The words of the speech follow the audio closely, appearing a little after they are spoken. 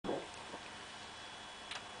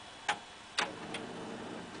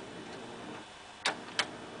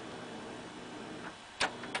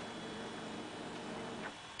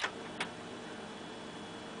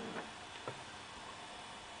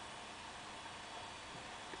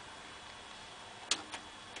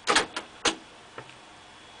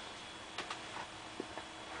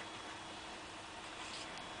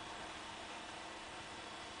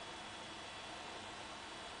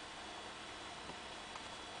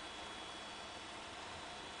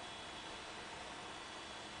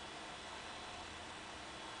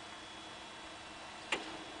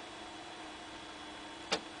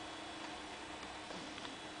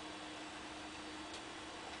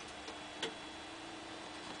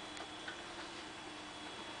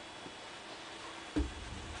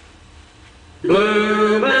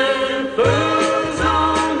Bloomin' fools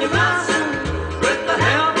only blossom with the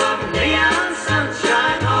help of neon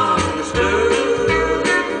sunshine on the stool.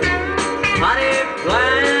 Potted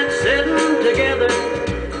plants sitting together,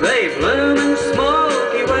 they bloom in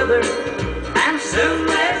smoky weather, and soon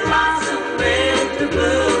they blossom into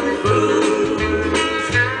blooming fools.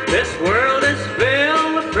 This world is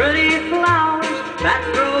filled with pretty flowers that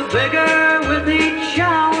grow bigger with each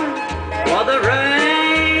shower, while the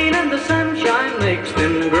rain and the sunshine makes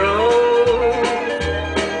them grow.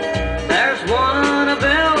 There's one of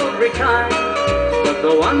every kind, but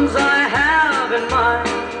the ones I have in mind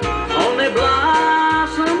only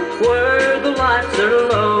blossom where the lights are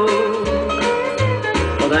low.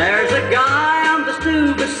 Well, there's a guy on the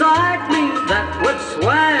stool beside me that would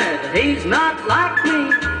swear that he's not like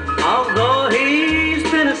me, although he's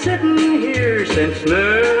been a-sitting here since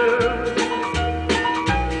noon.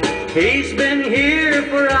 He's been here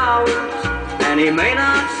for hours, and he may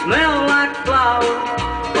not smell like flowers,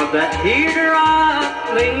 but that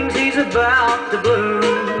teardrop means he's about to bloom.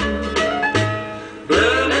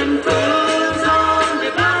 Bloomin' fools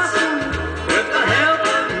only blossom with the help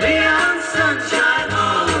of neon sunshine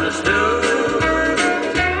on a stool.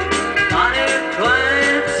 Potted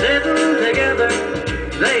plants sitting together,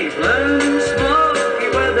 they bloom smoky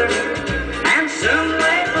weather, and soon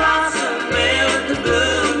they blossom into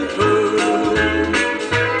bloom fools.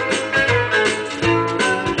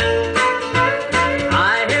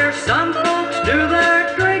 I hear some folks do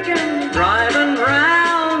their drinking, driving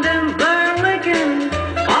round in their Lincoln,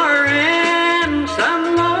 or in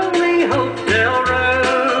some lonely hotel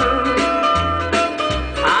room.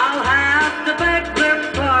 I'll have to beg their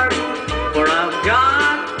pardon, for I've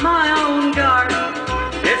got my own garden.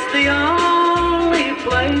 It's the only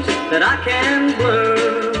place that I can bloom.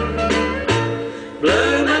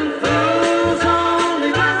 Bloomin' fools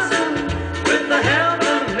only blossom with the help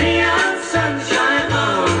of neon sunshine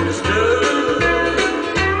on the stool.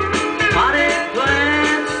 Potted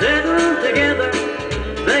plants sitting together,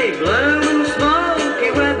 they bloom